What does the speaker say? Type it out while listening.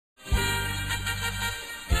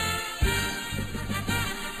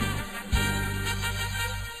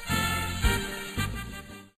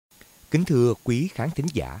Kính thưa quý khán thính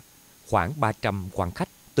giả, khoảng 300 quan khách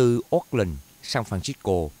từ Oakland, San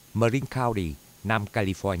Francisco, Marin County, Nam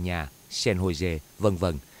California, San Jose, v.v.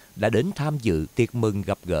 đã đến tham dự tiệc mừng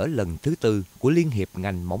gặp gỡ lần thứ tư của Liên Hiệp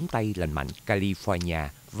Ngành Móng Tay Lành Mạnh California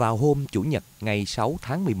vào hôm Chủ Nhật ngày 6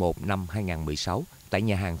 tháng 11 năm 2016 tại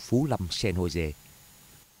nhà hàng Phú Lâm San Jose.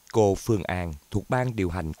 Cô Phương An thuộc ban điều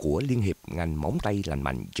hành của Liên Hiệp Ngành Móng Tay Lành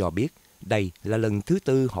Mạnh cho biết đây là lần thứ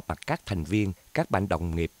tư họp mặt các thành viên, các bạn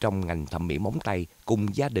đồng nghiệp trong ngành thẩm mỹ móng tay cùng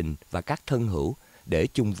gia đình và các thân hữu để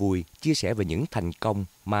chung vui, chia sẻ về những thành công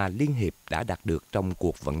mà Liên Hiệp đã đạt được trong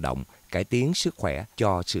cuộc vận động cải tiến sức khỏe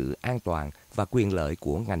cho sự an toàn và quyền lợi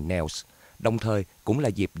của ngành nails. Đồng thời cũng là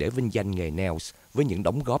dịp để vinh danh nghề nails với những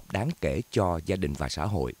đóng góp đáng kể cho gia đình và xã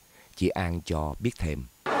hội. Chị An cho biết thêm.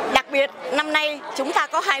 Đặc biệt, năm nay chúng ta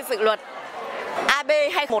có 2 dự luật AB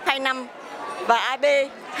 2125 và AB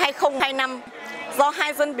 2025 do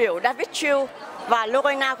 2 dân biểu David Chiu và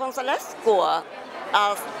Lorena Gonzalez của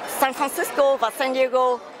San Francisco và San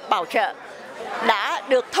Diego bảo trợ đã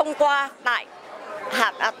được thông qua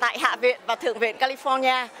tại Hạ viện và Thượng viện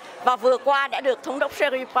California và vừa qua đã được Thống đốc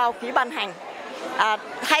Sherry Brown ký ban hành.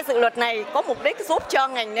 2 dự luật này có mục đích giúp cho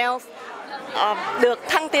ngành nails được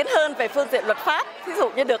thăng tiến hơn về phương diện luật pháp, ví dụ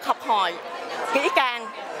như được học hỏi kỹ càng,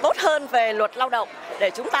 tốt hơn về luật lao động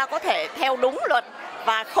để chúng ta có thể theo đúng luật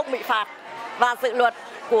và không bị phạt. Và dự luật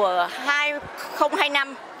của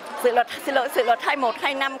 2025, dự luật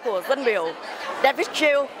 2125 của dân biểu David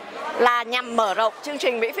Chiu là nhằm mở rộng chương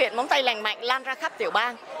trình mỹ viện móng tay lành mạnh lan ra khắp tiểu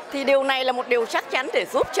bang. Thì điều này là một điều chắc chắn để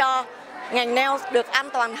giúp cho ngành nails được an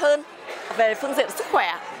toàn hơn về phương diện sức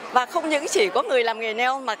khỏe và không những chỉ có người làm nghề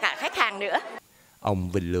nail mà cả khách hàng nữa. Ông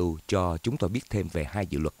Vinh Lưu cho chúng tôi biết thêm về 2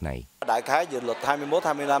 dự luật này. Đại khái dự luật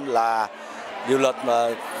 21-25 là dự luật mà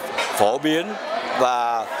phổ biến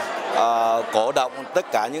và cổ động tất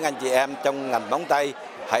cả những anh chị em trong ngành móng tay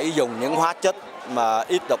hãy dùng những hóa chất mà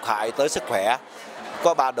ít độc hại tới sức khỏe.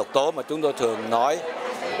 Có 3 độc tố mà chúng tôi thường nói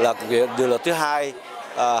là dự luật thứ hai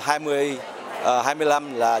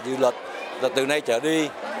 25 là dự luật là từ nay trở đi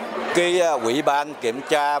cái ủy ban kiểm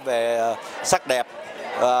tra về sắc đẹp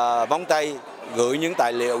móng tay gửi những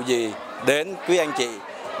tài liệu gì đến quý anh chị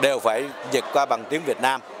đều phải dịch qua bằng tiếng Việt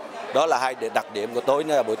Nam. Đó là 2 đặc điểm của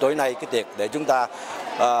buổi tối nay cái tiệc để chúng ta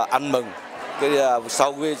ăn mừng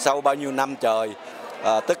sau bao nhiêu năm trời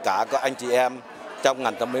tất cả các anh chị em trong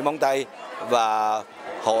ngành thẩm mỹ móng tay và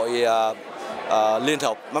hội Liên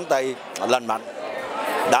Hợp móng tay lành mạnh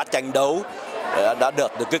đã tranh đấu đã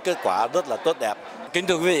được cái kết quả rất là tốt đẹp. Kính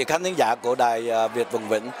thưa quý vị khán thính giả của đài Việt Vùng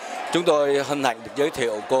Vịnh, chúng tôi hân hạnh được giới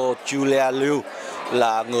thiệu cô Julia Liu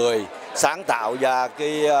là người sáng tạo ra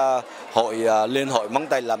cái hội Liên hội móng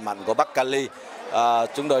tay lành mạnh của Bắc Cali.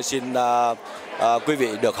 Chúng tôi xin quý vị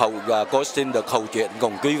cô xin được hầu chuyện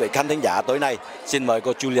cùng quý vị khán thính giả tối nay. Xin mời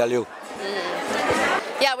cô Julia Liu.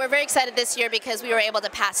 Yeah, we're very excited this year because we were able to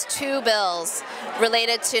pass 2 bills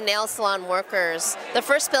related to nail salon workers. The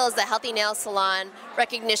first bill is the Healthy Nail Salon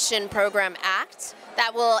Recognition Program Act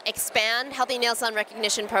that will expand healthy nail salon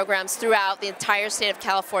recognition programs throughout the entire state of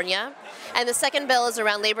California. And the second bill is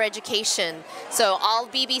around labor education. So all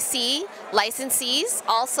BBC licensees,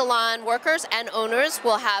 all salon workers and owners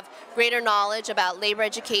will have greater knowledge about labor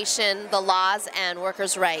education, the laws and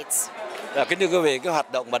workers' rights. Kính thưa quý vị, cái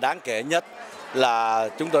hoạt động mà đáng kể nhất là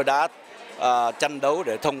chúng tôi đã tranh đấu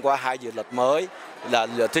để thông qua 2 dự luật mới. Là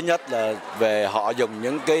thứ nhất là về họ dùng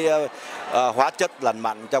những cái hóa chất lành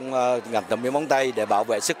mạnh trong ngành thẩm mỹ móng tay để bảo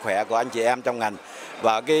vệ sức khỏe của anh chị em trong ngành.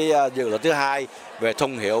 Và cái dự luật thứ hai về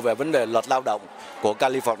thông hiểu về vấn đề luật lao động của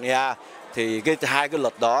California thì cái 2 cái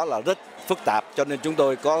luật đó là rất phức tạp, cho nên chúng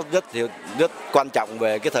tôi có rất quan trọng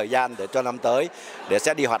về cái thời gian để cho năm tới để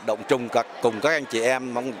sẽ đi hoạt động chung cùng các anh chị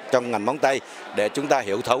em trong ngành móng tay để chúng ta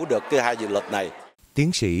hiểu thấu được cái 2 dự luật này.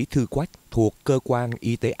 Tiến sĩ Thư Quách thuộc Cơ quan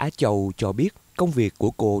Y tế Á Châu cho biết công việc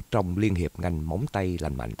của cô trong Liên hiệp ngành móng tay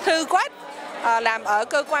lành mạnh. Thư Quách làm ở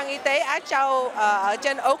Cơ quan Y tế Á Châu ở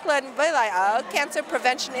trên Oakland với lại ở Cancer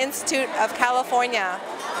Prevention Institute of California.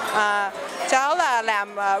 Cháu là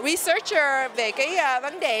làm researcher về cái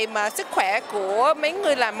vấn đề mà sức khỏe của mấy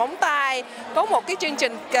người làm móng tay. Có một cái chương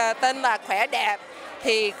trình tên là Khỏe Đẹp.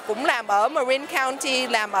 Thì cũng làm ở Marin County,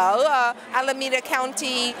 làm ở Alameda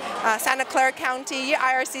County, Santa Clara County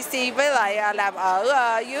với IRCC với lại làm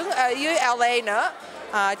ở dưới LA nữa,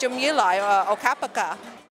 chung với lại Ocapaka.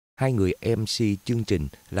 2 người MC chương trình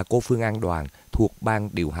là cô Phương An Đoàn thuộc ban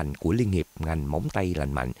điều hành của Liên hiệp ngành móng tay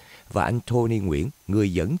lành mạnh và anh Tony Nguyễn,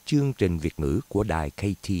 người dẫn chương trình Việt ngữ của đài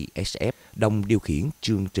KTSF, đồng điều khiển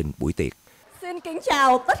chương trình buổi tiệc. Xin kính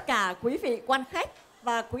chào tất cả quý vị quan khách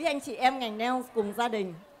và quý anh chị em ngành nails cùng gia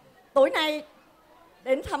đình. Tối nay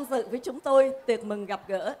đến tham dự với chúng tôi tiệc mừng gặp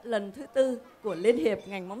gỡ lần thứ 4 của Liên Hiệp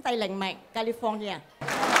ngành móng tay lành mạnh California.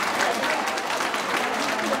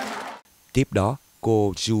 Tiếp đó,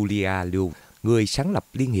 cô Julia Liu, người sáng lập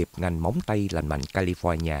Liên Hiệp ngành móng tay lành mạnh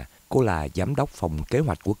California, cô là giám đốc phòng kế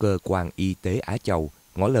hoạch của cơ quan y tế Á Châu,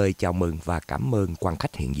 ngỏ lời chào mừng và cảm ơn quan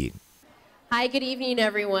khách hiện diện. Hi, good evening,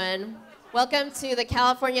 everyone. Welcome to the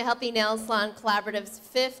California Healthy Nail Salon Collaborative's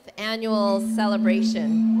 5th annual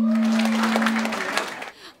celebration.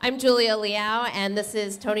 I'm Julia Liao, and this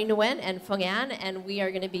is Tony Nguyen and Phương An, and we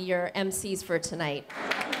are going to be your MCs for tonight.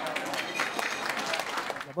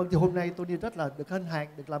 Vâng, thì hôm nay tôi rất là được hân hạnh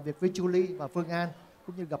được làm việc với Julie và Phương An,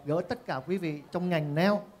 cũng như gặp gỡ tất cả quý vị trong ngành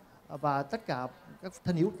nail và tất cả các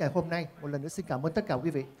thân hữu ngày hôm nay. Một lần nữa xin cảm ơn tất cả quý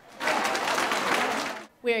vị.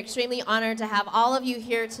 We are extremely honored to have all of you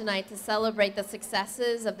here tonight to celebrate the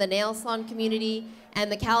successes of the nail salon community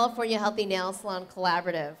and the California Healthy Nail Salon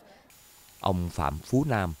Collaborative. Ông Phạm Phú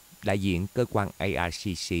Nam, đại diện cơ quan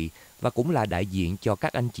ARCC và cũng là đại diện cho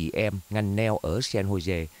các anh chị em ngành nail ở San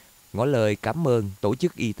Jose, ngỏ lời cảm ơn Tổ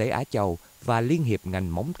chức Y tế Á Châu và Liên hiệp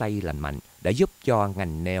ngành móng tay lành mạnh đã giúp cho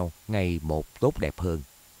ngành nail ngày một tốt đẹp hơn.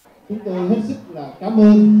 Chúng tôi hết sức là cảm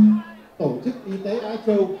ơn Tổ chức Y tế Á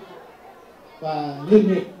Châu và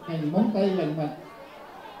Liên hiệp ngành móng tay lành mạnh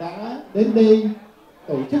đã đến đây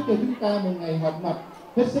tổ chức cho chúng ta một ngày họp mặt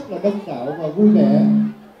hết sức là đông đảo và vui vẻ,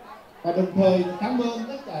 và đồng thời cảm ơn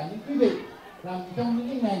tất cả những quý vị làm trong những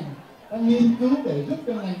cái ngành đã nghiên cứu để giúp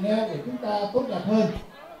cho ngành nail của chúng ta tốt đẹp hơn.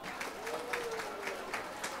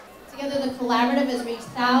 Together, the collaborative has reached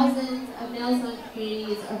thousands of nail salon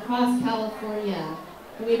communities across California.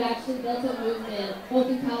 And we've actually built a movement both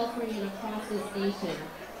in California and across this nation.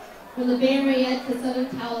 From the Bay Area to Southern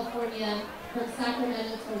California, from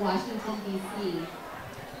Sacramento to Washington, D.C.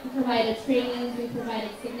 We provided trainings, we provided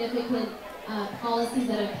significant policies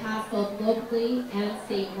that have passed both locally and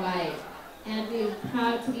statewide. And we're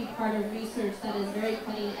proud to be part of research that is very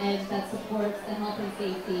cutting edge, that supports the health and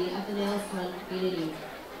safety of the nail salon community.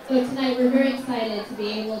 So tonight we're very excited to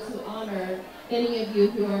be able to honor many of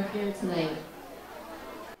you who are here tonight.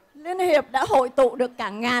 Liên Hiệp đã hội tụ được cả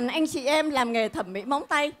ngàn anh chị em làm nghề thẩm mỹ móng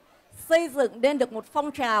tay, xây dựng nên được một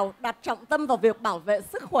phong trào đặt trọng tâm vào việc bảo vệ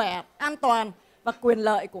sức khỏe, an toàn và quyền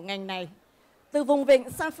lợi của ngành này. Từ vùng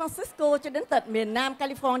vịnh San Francisco cho đến tận miền Nam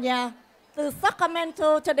California, từ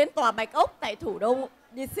Sacramento cho đến tòa Bạch Ốc tại thủ đô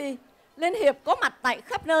DC, Liên Hiệp có mặt tại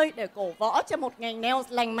khắp nơi để cổ võ cho một ngành nails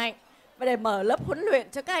lành mạnh và để mở lớp huấn luyện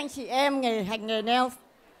cho các anh chị em hành nghề nails,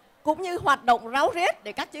 cũng như hoạt động ráo riết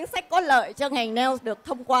để các chính sách có lợi cho ngành nails được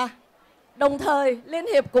thông qua. Đồng thời, Liên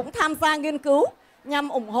Hiệp cũng tham gia nghiên cứu nhằm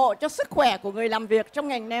ủng hộ cho sức khỏe của người làm việc trong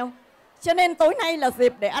ngành nail. Cho nên tối nay là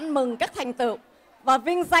dịp để ăn mừng các thành tựu và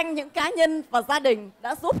vinh danh những cá nhân và gia đình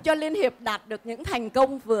đã giúp cho Liên Hiệp đạt được những thành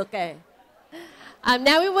công vừa kể.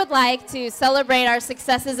 Now we would like to celebrate our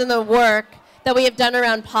successes in the work that we have done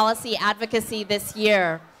around policy advocacy this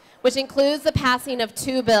year, which includes the passing of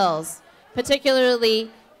 2 bills, particularly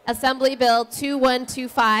Assembly Bill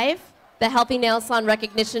 2125, the Healthy Nail Salon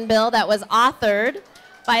Recognition Bill that was authored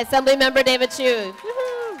by Assembly Member David Chu.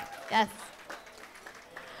 Yes.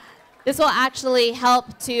 This will actually help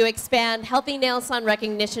to expand healthy nail salon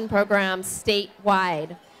recognition programs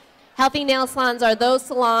statewide. Healthy nail salons are those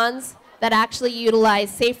salons that actually utilize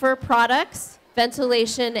safer products,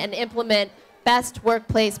 ventilation, and implement best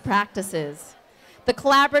workplace practices. The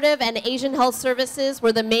Collaborative and Asian Health Services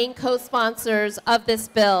were the main co-sponsors of this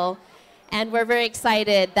bill, and we're very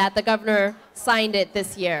excited that the governor signed it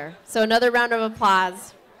this year. So another round of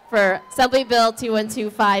applause for Assembly Bill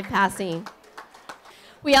 2125 passing.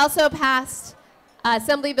 We also passed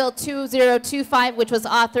Assembly Bill 2025, which was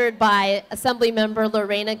authored by Assembly Member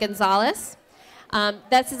Lorena Gonzalez.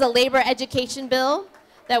 This is a labor education bill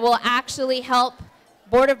that will actually help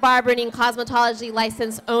Board of Barbering and Cosmetology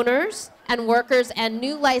license owners and workers and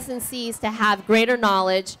new licensees to have greater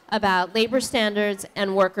knowledge about labor standards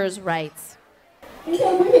and workers' rights. Kính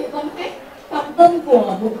thưa quý vị quan khách, trọng tâm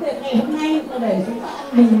của buổi tiệc ngày hôm nay là để chúng ta ăn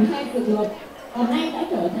mừng 2 dự luật và nay đã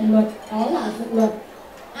trở thành luật, đó là dự luật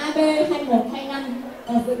AB 2125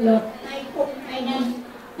 và dự luật 2025.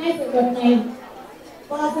 2 dự luật này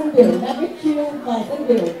qua dân biểu David Chu và dân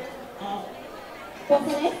biểu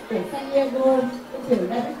Gonzalez của San Diego, dân biểu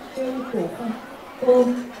David Chu của San Diego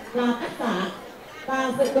là tác giả,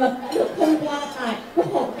 và dự luật đã được thông qua tại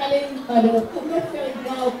Quốc hội Cali và được thống nhất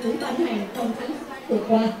vào ký ban hành trong tháng vừa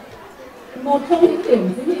qua. Một trong những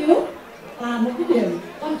điểm dính yếu và một cái điểm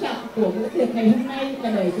quan trọng của bữa tiệc ngày hôm nay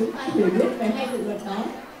là để chúng ta hiểu biết về 2 dự luật đó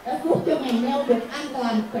đã giúp cho ngành nail được an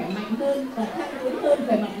toàn, khỏe mạnh hơn và thăng tiến hơn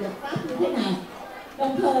về mặt luật pháp như thế nào.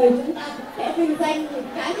 Đồng thời chúng ta cũng sẽ vinh danh những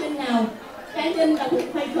cá nhân nào cá nhân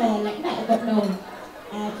đóng vai trò lãnh đạo cộng đồng.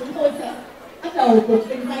 Chúng tôi sẽ bắt đầu cuộc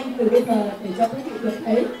kinh doanh từ bây giờ để cho quý vị được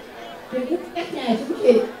thấy những các nhà chính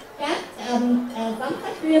trị, các giám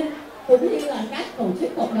sát viên cũng như là các tổ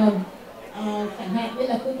chức cộng đồng, chẳng hạn như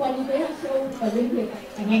là cơ quan y tế Á Châu và Liên Hiệp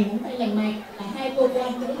ngành móng tay lành mạnh là hai cơ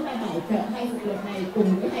quan cũng đã bảo trợ hai dự luật này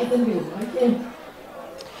cùng với hai dân biểu nói trên.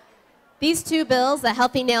 These two bills, the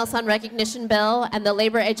Healthy Nail Salon Recognition Bill and the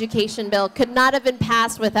Labor Education Bill, could not have been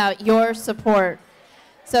passed without your support.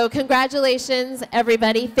 So congratulations,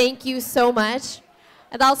 everybody. Thank you so much.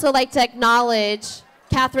 I'd also like to acknowledge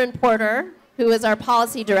Catherine Porter, who is our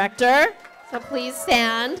policy director. So please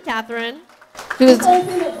stand, Catherine. Tôi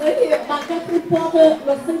xin được giới thiệu bà Catherine Porter,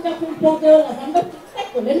 luật sư Catherine Porter là giám đốc chính sách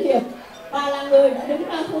của Liên Hiệp và là người đã đứng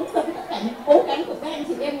ra hướng dẫn tất cả những cố gắng của các anh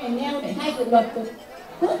chị em ngành nail để hai dự luật được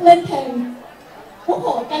bước lên thềm Quốc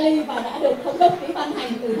hội Cali và đã được thống đốc ký ban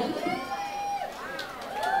hành từ tháng 4.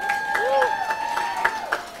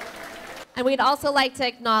 And we'd also like to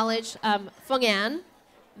acknowledge Phương An,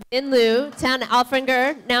 Vin Liu, Tan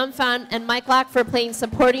Alfinger, Nam Phan, and Mike Lock for playing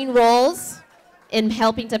supporting roles in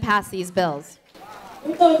helping to pass these bills.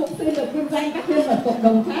 Chúng tôi cũng xin được vinh danh các nhân vật cộng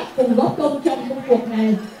đồng khác cùng góp công trong công cuộc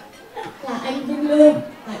này là anh Vinh Liu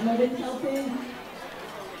tại Marin County.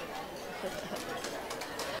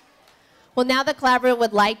 Well, now the collaborative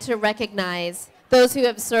would like to recognize those who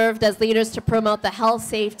have served as leaders to promote the health,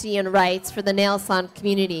 safety, and rights for the nail salon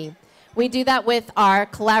community. We do that with our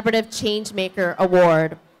Collaborative Changemaker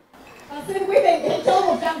Award. Xin quý vị hãy cho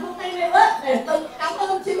một tràng vỗ tay nữa để tự cảm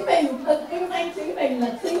ơn chính mình, tự vinh danh chính mình là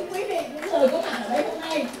chính quý vị những người có mặt ở đây hôm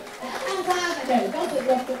nay đã tham gia và để cho dự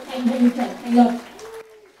luật được thành hình trở thành luật.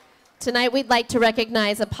 Tonight we'd like to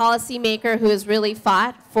recognize a policymaker who has really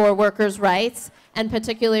fought for workers' rights and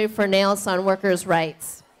particularly for nail salon workers'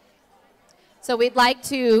 rights. So we'd like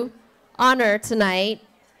to honor tonight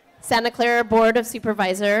Santa Clara Board of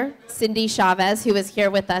Supervisor Cindy Chavez, who is here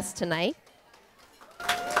with us tonight.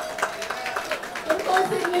 Chúng tôi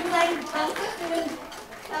xin vinh danh giám sát viên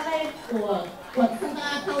Chavez của quận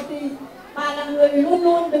Santa County. Bà là người luôn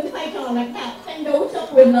luôn đứng vai trò lãnh đạo tranh đấu cho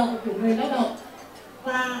quyền lợi của người lao động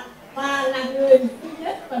và bà là người duy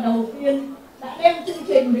nhất và đầu tiên đã đem chương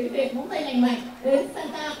trình mỹ viện móng tay lành mạnh đến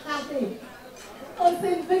Santa County. Chúng tôi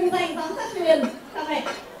xin vinh danh giám sát viên Chavez.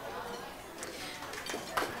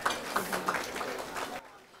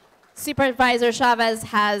 Supervisor Chavez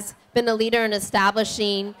has been a leader in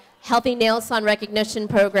establishing Healthy Nail Salon Recognition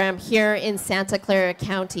Program here in Santa Clara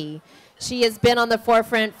County. She has been on the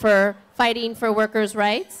forefront for fighting for workers'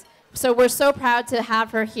 rights. So we're so proud to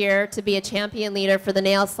have her here to be a champion leader for the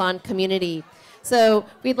nail salon community. So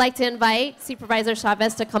we'd like to invite Supervisor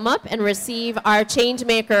Chavez to come up and receive our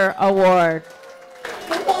Changemaker Award.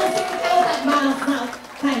 Chúng tôi xin trao tặng bà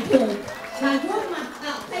giải thưởng là gương mặt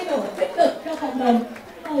tạo thay đổi tích cực cho cộng đồng.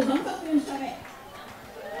 Mời giám sát viên Chavez.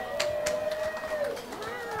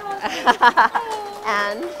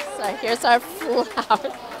 And so here's our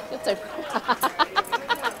flower. It's a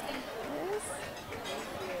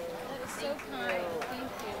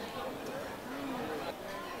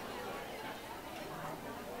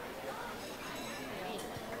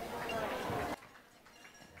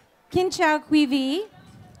Xin chào quý vị.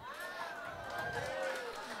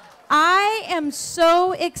 I am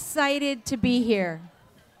so excited to be here.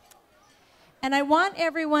 And I want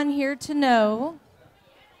everyone here to know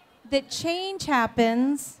that change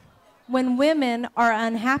happens when women are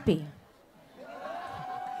unhappy.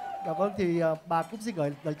 Dạ vâng, thì bà cũng xin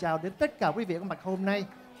gửi lời chào đến tất cả quý vị có mặt hôm nay.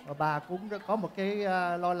 Và bà cũng đã có một cái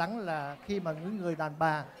lo lắng là khi mà những người đàn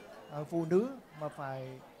bà, phụ nữ mà phải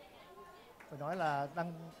nói là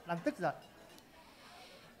đang tức giận.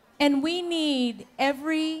 And we need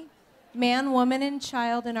every man, woman, and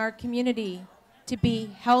child in our community to be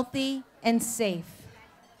healthy and safe.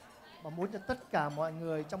 Mà muốn cho tất cả mọi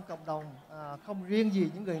người trong cộng đồng, không riêng gì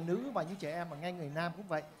những người nữ và những trẻ em mà ngay người nam cũng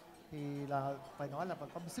vậy, thì là phải nói là phải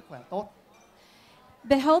có một sức khỏe tốt.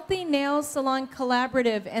 The Healthy Nail Salon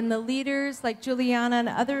Collaborative and the leaders like Juliana and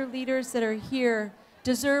other leaders that are here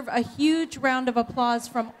deserve a huge round of applause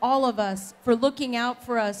from all of us for looking out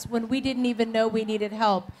for us when we didn't even know we needed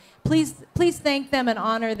help. Please thank them and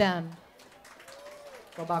honor them.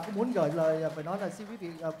 Và bà cũng muốn gửi lời phải nói là xin quý vị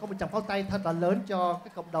có một tràng pháo tay thật là lớn cho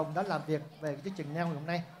cái cộng đồng đã làm việc về cái chương trình nail ngày hôm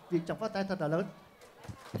nay. Vì tràng pháo tay thật là lớn.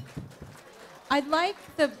 I'd like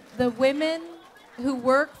the women who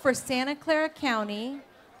work for Santa Clara County,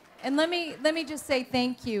 and let me just say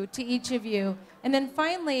thank you to each of you. And then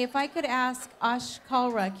finally, if I could ask Ash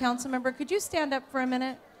Kalra, council member, could you stand up for a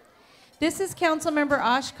minute? This is Council Member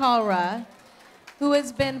Ash Kalra. who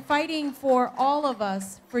has been fighting for all of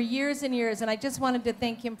us for years and years, and I just wanted to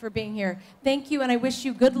thank him for being here. Thank you, and I wish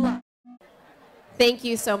you good luck. Thank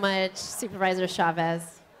you so much, Supervisor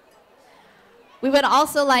Chavez. We would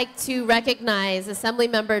also like to recognize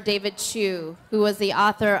Assemblymember David Chu, who was the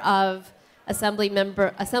author of Assembly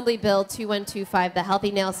Bill 2125, the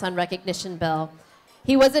Healthy Nail Salon Recognition Bill.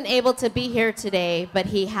 He wasn't able to be here today, but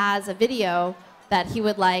he has a video that he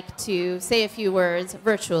would like to say a few words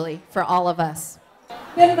virtually for all of us.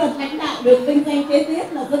 Nhân vật lãnh đạo được vinh danh kế tiếp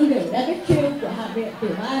là dân biểu David Chu của Hạ viện Tiểu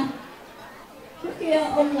bang. Trước kia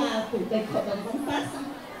ông là chủ tịch hội đồng giám sát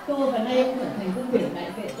Cô và nay ông trở thành dân biểu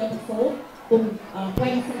đại diện cho một số vùng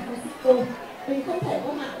quanh San Francisco. Vì không thể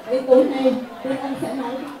có mặt ở đây tối nay, nên ông sẽ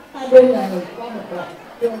nói ta đôi lời qua một đoạn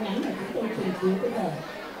video ngắn mà chúng tôi trình chiếu bây giờ.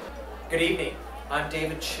 Good evening. I'm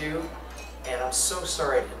David Chu, and I'm so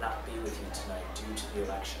sorry to not be with you tonight due to the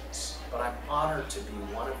elections, but I'm honored to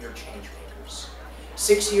be one of your change makers.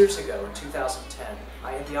 6 years ago, in 2010,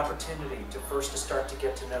 I had the opportunity to start to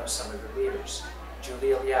get to know some of your leaders,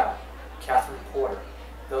 Julia Liao, Catherine Porter,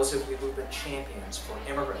 those of you who've been champions for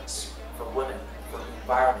immigrants, for women, for the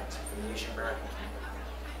environment, for the Asian American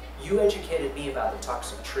community. You educated me about the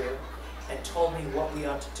toxic trio and told me what we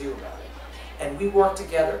ought to do about it. And we worked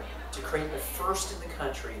together to create the first in the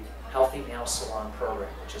country healthy nail salon program,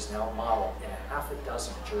 which is now modeled in a half a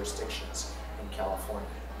dozen jurisdictions in California.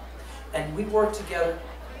 And we worked together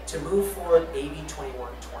to move forward AB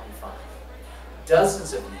 2125.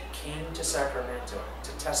 Dozens of you came to Sacramento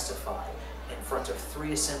to testify in front of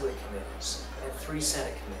 3 Assembly committees and 3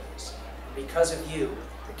 Senate committees. And because of you,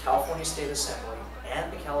 the California State Assembly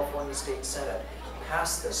and the California State Senate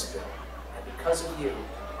passed this bill. And because of you,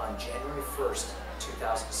 on January 1st,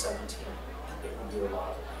 2017, it will be a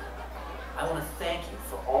law. I want to thank you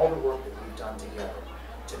for all the work that we've done together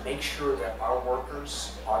to make sure that our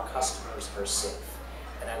workers, our customers are safe.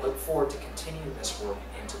 And I look forward to continuing this work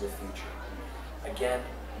into the future. Again,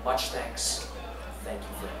 much thanks. Thank you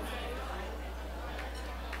for everything.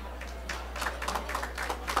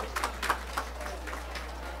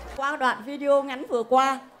 Qua đoạn video ngắn vừa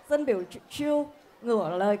qua, dân biểu Chu ngỏ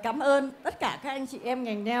lời cảm ơn tất cả các anh chị em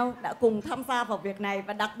ngành nail đã cùng tham gia vào việc này,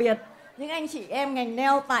 và đặc biệt những anh chị em ngành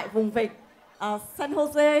nail tại vùng vịnh San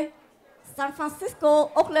Jose, San Francisco,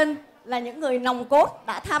 Oakland là những người nòng cốt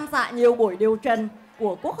đã tham gia nhiều buổi điều trần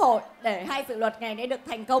của Quốc hội để hai dự luật ngày nay được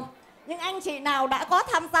thành công. Những anh chị nào đã có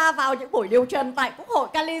tham gia vào những buổi điều trần tại Quốc hội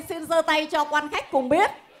Cali xin giơ tay cho quan khách cùng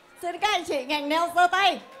biết. Xin các anh chị ngành nail giơ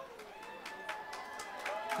tay.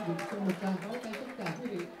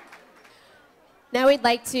 Now we'd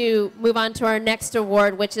like to move on to our next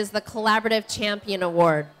award, which is the Collaborative Champion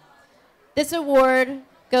Award. This award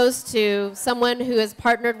goes to someone who has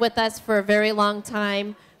partnered with us for a very long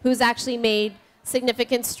time, who's actually made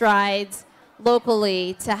significant strides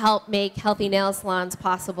locally to help make healthy nail salons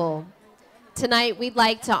possible. Tonight, we'd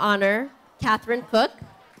like to honor Catherine Cook.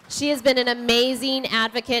 She has been an amazing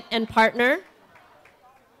advocate and partner,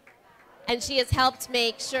 and she has helped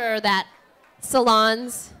make sure that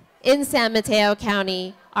salons in San Mateo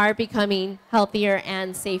County are becoming healthier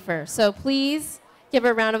and safer. So please give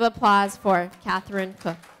a round of applause for Catherine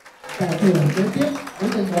Cook. Giải thưởng kế tiếp với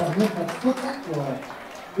tên gọi nhân vật xuất sắc của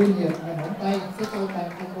Liên Hiệp ngày móng tay sẽ trao tặng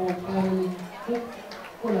cho cô Marin Cook.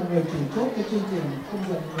 Cô là người chủ chốt cho chương trình công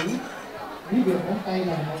dân Mỹ việc móng tay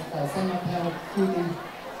là một tại San Mateo County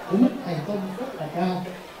với mức thành công rất là cao.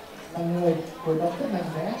 Là người khởi động rất mạnh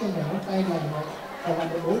mẽ cho ngày móng tay lành mạnh và là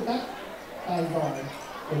một đối tác tài giỏi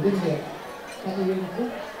của Liên Hiệp. Marin Cook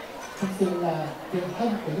thực sự là tiền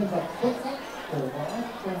thân của nhân vật xuất sắc cổ võ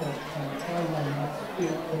cho một ngày tay lành mạnh sự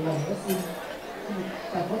kiện một lần nữa xin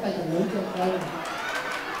chào có tay thật lớn cho Marin.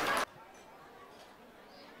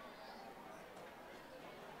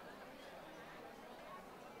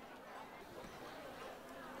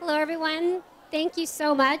 Hello, everyone. Thank you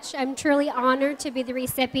so much. I'm truly honored to be the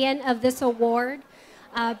recipient of this award.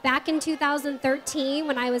 Back in 2013,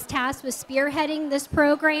 when I was tasked with spearheading this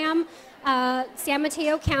program, San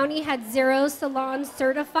Mateo County had 0 salons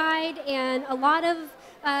certified, and a lot of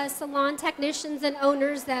salon technicians and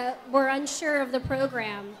owners that were unsure of the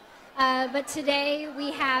program. But today,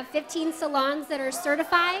 we have 15 salons that are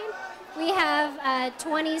certified. We have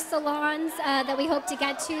 20 salons that we hope to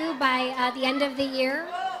get to by the end of the year.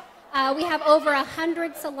 We have over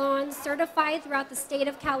 100 salons certified throughout the state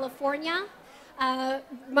of California.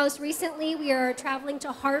 Most recently, we are traveling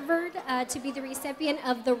to Harvard to be the recipient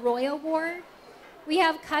of the Roy Award. We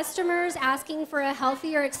have customers asking for a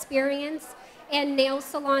healthier experience, and nail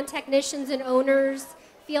salon technicians and owners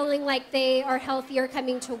feeling like they are healthier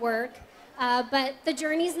coming to work. But the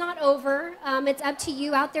journey's not over. It's up to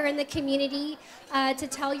you out there in the community to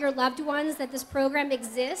tell your loved ones that this program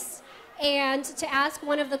exists and to ask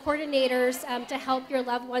one of the coordinators to help your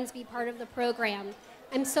loved ones be part of the program.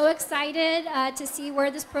 I'm so excited to see where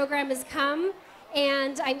this program has come,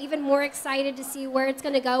 and I'm even more excited to see where it's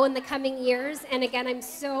going to go in the coming years. And again, I'm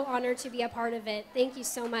so honored to be a part of it. Thank you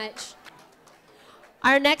so much.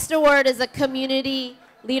 Our next award is a Community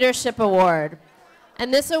Leadership Award.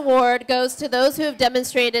 And this award goes to those who have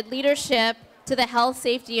demonstrated leadership to the health,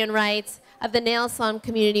 safety, and rights of the nail salon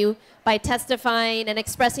community by testifying and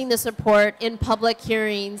expressing the support in public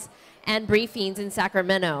hearings and briefings in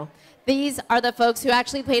Sacramento. These are the folks who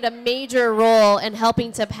actually played a major role in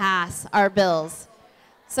helping to pass our bills.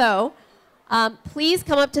 So please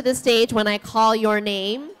come up to the stage when I call your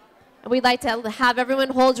name. And we'd like to have everyone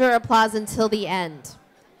hold your applause until the end.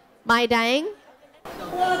 Mai Dang.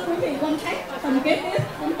 Thưa quý vị quan khách, phần kế tiếp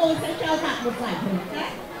chúng tôi sẽ trao tặng một giải thưởng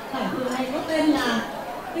khác. Giải thưởng này có tên là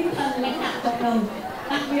tinh thần lãnh đạo cộng đồng,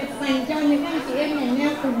 đặc biệt dành cho những anh chị em ngành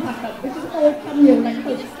nail cùng hoạt động với chúng tôi trong nhiều lĩnh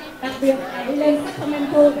vực, đặc biệt là đi lên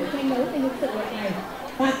Sacramento để tranh đấu cho những sự việc này.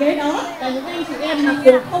 Và kế đó là những anh chị em mặc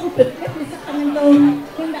dù không trực tiếp đi Sacramento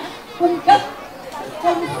nhưng đã cung cấp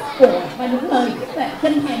công sức của và những lời khích lệ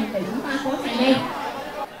chân thành để chúng ta có ngày nay.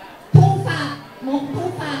 Thu Phạm, một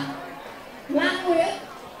Thu Phạm, Lan Nguyễn,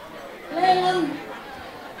 Lê Lâm,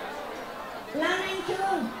 Lan Anh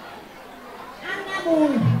Trương, Anna Bùi,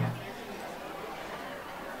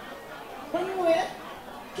 Vân Nguyễn,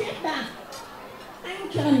 Triết Đạt, Anh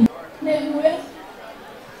Trần, Lê Nguyễn,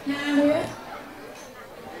 Hà Nguyễn,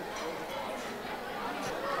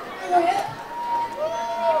 Nguyễn,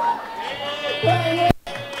 Huệ Nguyễn,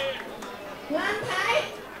 Lan Thái,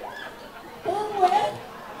 Phương Nguyễn.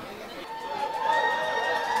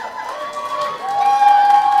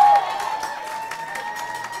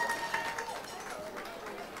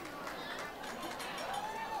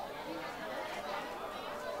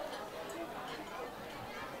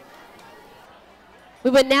 We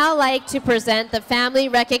would now like to present the Family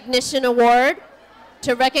Recognition Award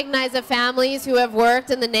to recognize the families who have worked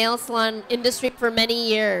in the nail salon industry for many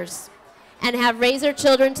years and have raised their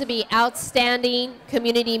children to be outstanding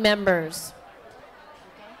community members.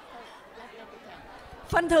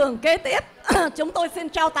 Phần thưởng kế tiếp chúng tôi xin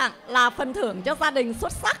trao tặng là phần thưởng cho gia đình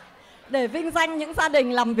xuất sắc để vinh danh những gia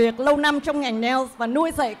đình làm việc lâu năm trong ngành nails và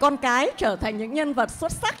nuôi dạy con cái trở thành những nhân vật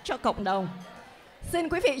xuất sắc cho cộng đồng. Xin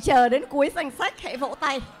quý vị chờ đến cuối danh sách hãy vỗ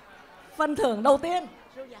tay. Phần thưởng đầu tiên.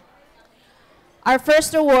 Our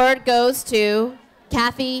first award goes to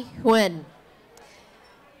Kathy Huynh.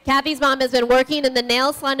 Kathy's mom has been working in the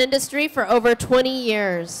nail salon industry for over 20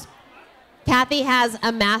 years. Kathy has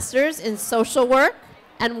a master's in social work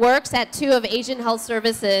and works at 2 of Asian Health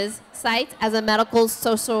Services sites as a medical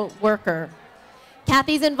social worker.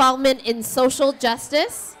 Kathy's involvement in social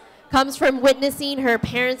justice comes from witnessing her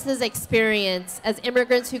parents' experience as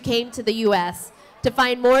immigrants who came to the U.S. to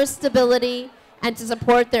find more stability and to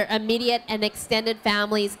support their immediate and extended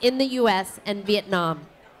families in the U.S. and Vietnam.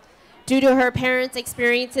 Due to her parents'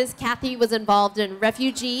 experiences, Kathy was involved in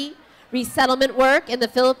refugee resettlement work in the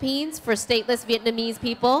Philippines for stateless Vietnamese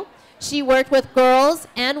people. She worked with girls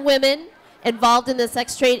and women involved in the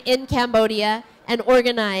sex trade in Cambodia and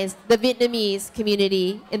organized the Vietnamese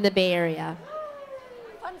community in the Bay Area.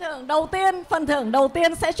 Phần thưởng đầu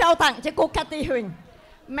tiên sẽ trao tặng cho cô Kathy Huỳnh.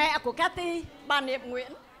 Mẹ của Kathy, bà Niệm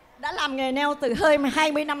Nguyễn, đã làm nghề nail từ hơn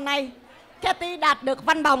 20 năm nay. Kathy đạt được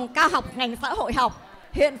văn bằng cao học ngành xã hội học,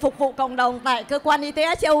 hiện phục vụ cộng đồng tại cơ quan y tế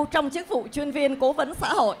Á Châu trong chức vụ chuyên viên cố vấn xã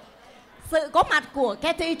hội. Sự có mặt của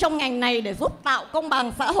Kathy trong ngành này để giúp tạo công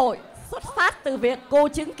bằng xã hội xuất phát từ việc cô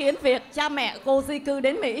chứng kiến việc cha mẹ cô di cư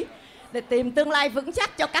đến Mỹ để tìm tương lai vững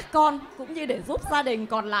chắc cho các con cũng như để giúp gia đình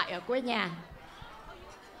còn lại ở quê nhà.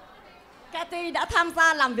 Kathy đã tham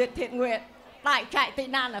gia làm việc thiện nguyện tại trại tị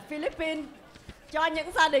nạn ở Philippines cho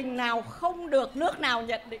những gia đình nào không được nước nào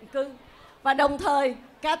nhận định cư. Và đồng thời,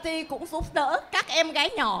 Kathy cũng giúp đỡ các em gái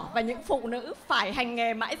nhỏ và những phụ nữ phải hành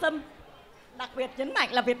nghề mãi dâm. Đặc biệt nhấn mạnh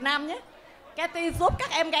là Việt Nam nhé. Kathy giúp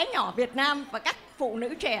các em gái nhỏ Việt Nam và các phụ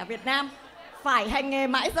nữ trẻ Việt Nam phải hành nghề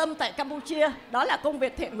mãi dâm tại Campuchia. Đó là công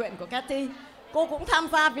việc thiện nguyện của Kathy. Cô cũng tham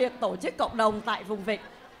gia việc tổ chức cộng đồng tại vùng Vịnh.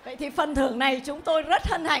 Vậy thì phần thưởng này chúng tôi rất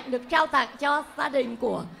hân hạnh được trao tặng cho gia đình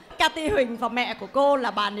của Kathy Huỳnh và mẹ của cô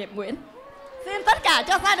là bà Niệm Nguyễn. Xin tất cả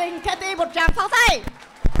cho gia đình Kathy một tràng pháo tay.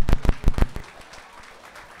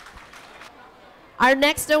 Our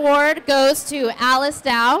next award goes to Alice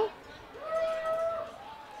Dow.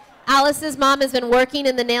 Alice's mom has been working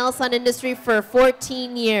in the nail salon industry for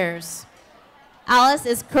 14 years. Alice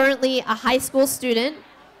is currently a high school student.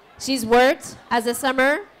 She's worked as a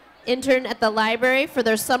summer interned at the library for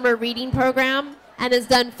their summer reading program and has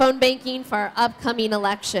done phone banking for our upcoming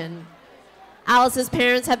election. Alice's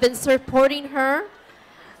parents have been supporting her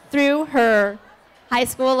through her high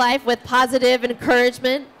school life with positive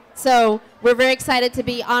encouragement. So we're very excited to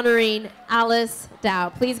be honoring Alice Dow.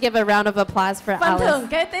 Please give a round of applause for Phần Alice. thưởng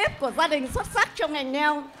kế tiếp của gia đình xuất sắc trong ngành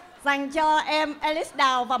nail dành cho em Alice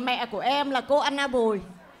Dow và mẹ của em là cô Anna Bùi.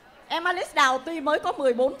 Em Alice Dow tuy mới có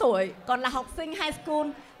 14 tuổi, còn là học sinh high school,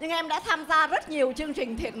 nhưng em đã tham gia rất nhiều chương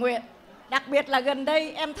trình thiện nguyện. Đặc biệt là gần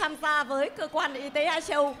đây em tham gia với cơ quan y tế Á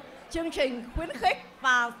Châu, chương trình khuyến khích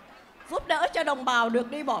và giúp đỡ cho đồng bào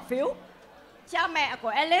được đi bỏ phiếu. Cha mẹ của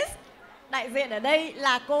Alice, đại diện ở đây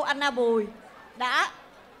là cô Anna Bùi, đã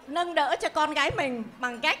nâng đỡ cho con gái mình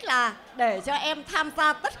bằng cách là để cho em tham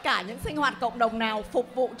gia tất cả những sinh hoạt cộng đồng nào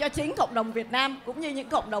phục vụ cho chính cộng đồng Việt Nam cũng như những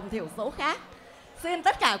cộng đồng thiểu số khác. Xin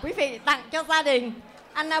tất cả quý vị tặng cho gia đình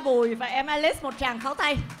Anna Bùi và em Alice một tràng pháo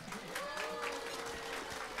tay.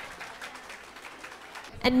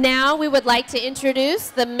 And now we would like to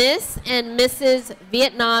introduce the Miss and Mrs.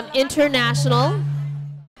 Vietnam International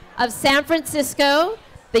of San Francisco,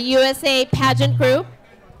 the USA pageant group,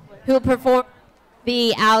 who will perform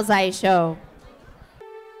the Ao Dai show.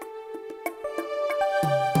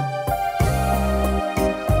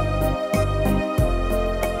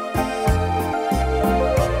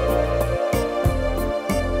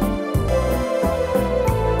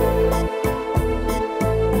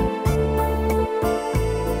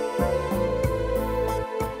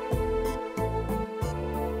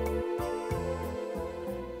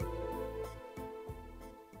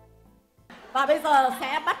 Và bây giờ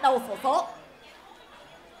sẽ bắt đầu sổ số.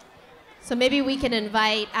 So maybe we can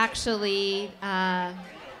invite actually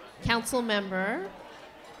council member.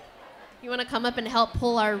 You want to come up and help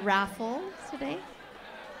pull our raffle today?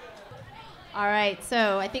 All right,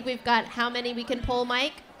 so I think we've got how many we can pull,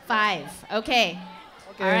 Mike? 5. Okay.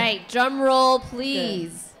 All right, drum roll,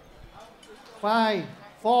 please. 5,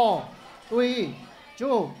 4, 3, 2,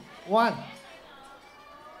 1.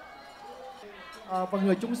 Và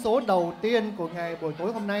người trúng số đầu tiên của ngày buổi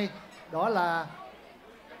tối hôm nay đó là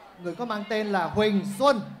người có mang tên là Huỳnh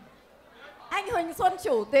Xuân. Anh Huỳnh Xuân,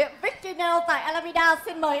 chủ tiệm Victory Nail tại Alameda,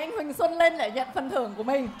 xin mời anh Huỳnh Xuân lên để nhận phần thưởng của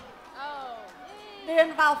mình.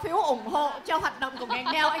 Điền vào phiếu ủng hộ cho hoạt động của ngành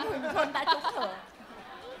nail, anh Huỳnh Xuân đã trúng thưởng.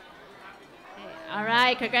 All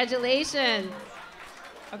right, congratulations.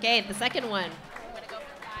 Okay, the second one.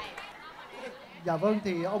 Dạ vâng,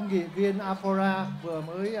 thì ông nghị viên Afora vừa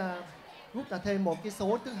mới rút ra thêm một cái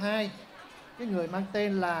số thứ hai. Cái người mang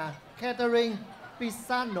tên là Catherine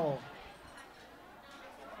Pisano.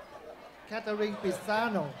 Catherine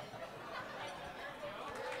Pisano.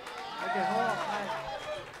 Okay, hold on.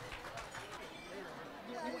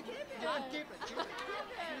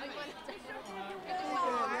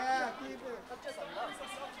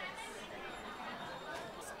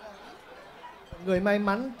 Người may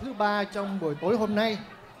mắn thứ ba trong buổi tối hôm nay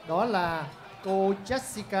đó là cô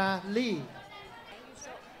Jessica Lee.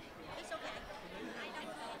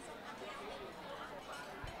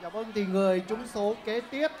 Dạ vâng, thì người trúng số kế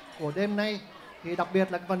tiếp của đêm nay thì đặc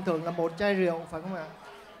biệt là phần thưởng là một chai rượu, phải không ạ?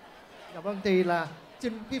 Dạ vâng, thì là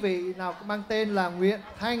xin quý vị nào mang tên là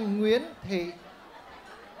Nguyễn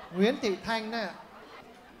Thị Thanh nè.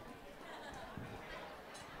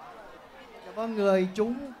 Dạ vâng, người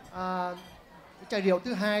trúng chai rượu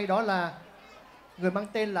thứ hai đó là người mang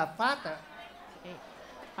tên là Phát ạ.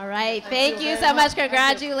 All right, thank you so much.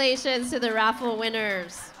 Congratulations to the raffle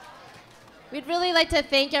winners. We'd really like to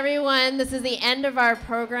thank everyone. This is the end of our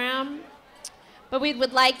program, but we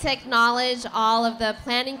would like to acknowledge all of the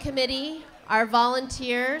planning committee, our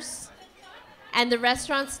volunteers, and the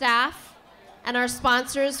restaurant staff, and our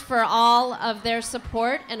sponsors for all of their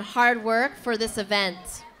support and hard work for this event.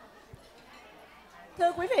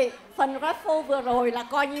 Thưa quý vị, phần raffle vừa rồi là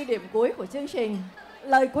coi như điểm cuối của chương trình.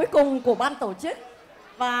 Lời cuối cùng của ban tổ chức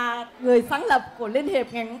và người sáng lập của Liên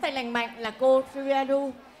Hiệp Ngành tay lành mạnh là cô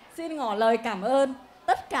Triadu xin ngỏ lời cảm ơn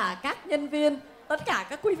tất cả các nhân viên, tất cả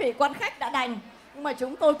các quý vị quan khách đã đành. Nhưng mà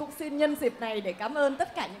chúng tôi cũng xin nhân dịp này để cảm ơn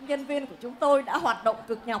tất cả những nhân viên của chúng tôi đã hoạt động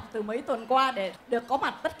cực nhọc từ mấy tuần qua để được có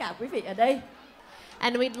mặt tất cả quý vị ở đây.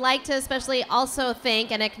 And we'd like to especially also thank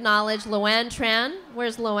and acknowledge Loan Tran.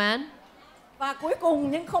 Where's Loan? Và cuối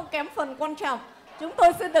cùng nhưng không kém phần quan trọng, chúng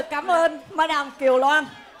tôi xin được cảm ơn Madam Kiều Loan.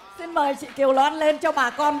 Xin mời chị Kiều Loan lên cho bà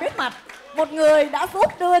con biết mặt. Một người đã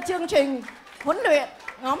giúp đưa chương trình huấn luyện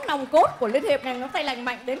nhóm nòng cốt của Liên Hiệp Ngành tay lành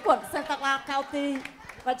mạnh đến quận Santa Clara County.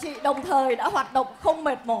 Và chị đồng thời đã hoạt động không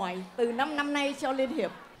mệt mỏi từ 5 năm nay cho Liên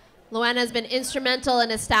Hiệp. Loan has been instrumental in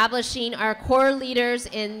establishing our core leaders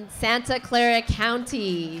in Santa Clara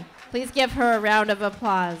County. Please give her a round of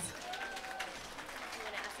applause.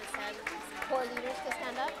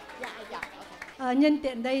 Nhân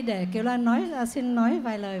tiện đây để Kiều Loan xin nói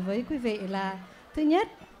vài lời với quý vị là thứ nhất,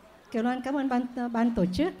 Kiều Loan cảm ơn ban tổ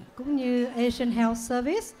chức cũng như Asian Health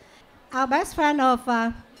Service, our best friend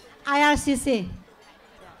of IRCC.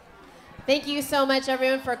 Thank you so much,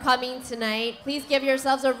 everyone, for coming tonight. Please give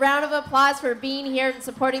yourselves a round of applause for being here and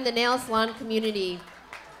supporting the nail salon community.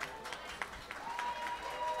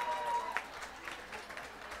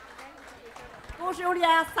 Cô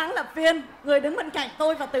Julia, sáng lập viên, người đứng bên cạnh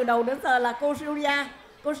tôi và từ đầu đến giờ là cô Julia.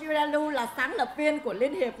 Cô Julia Lu là sáng lập viên của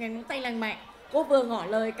Liên Hiệp Ngành Móng Tay Lành Mạnh. Cô vừa ngỏ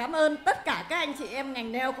lời cảm ơn tất cả các anh chị em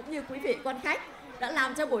ngành nail cũng như quý vị quan khách đã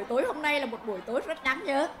làm cho buổi tối hôm nay là một buổi tối rất đáng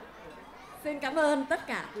nhớ. Xin cảm ơn tất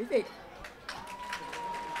cả quý vị.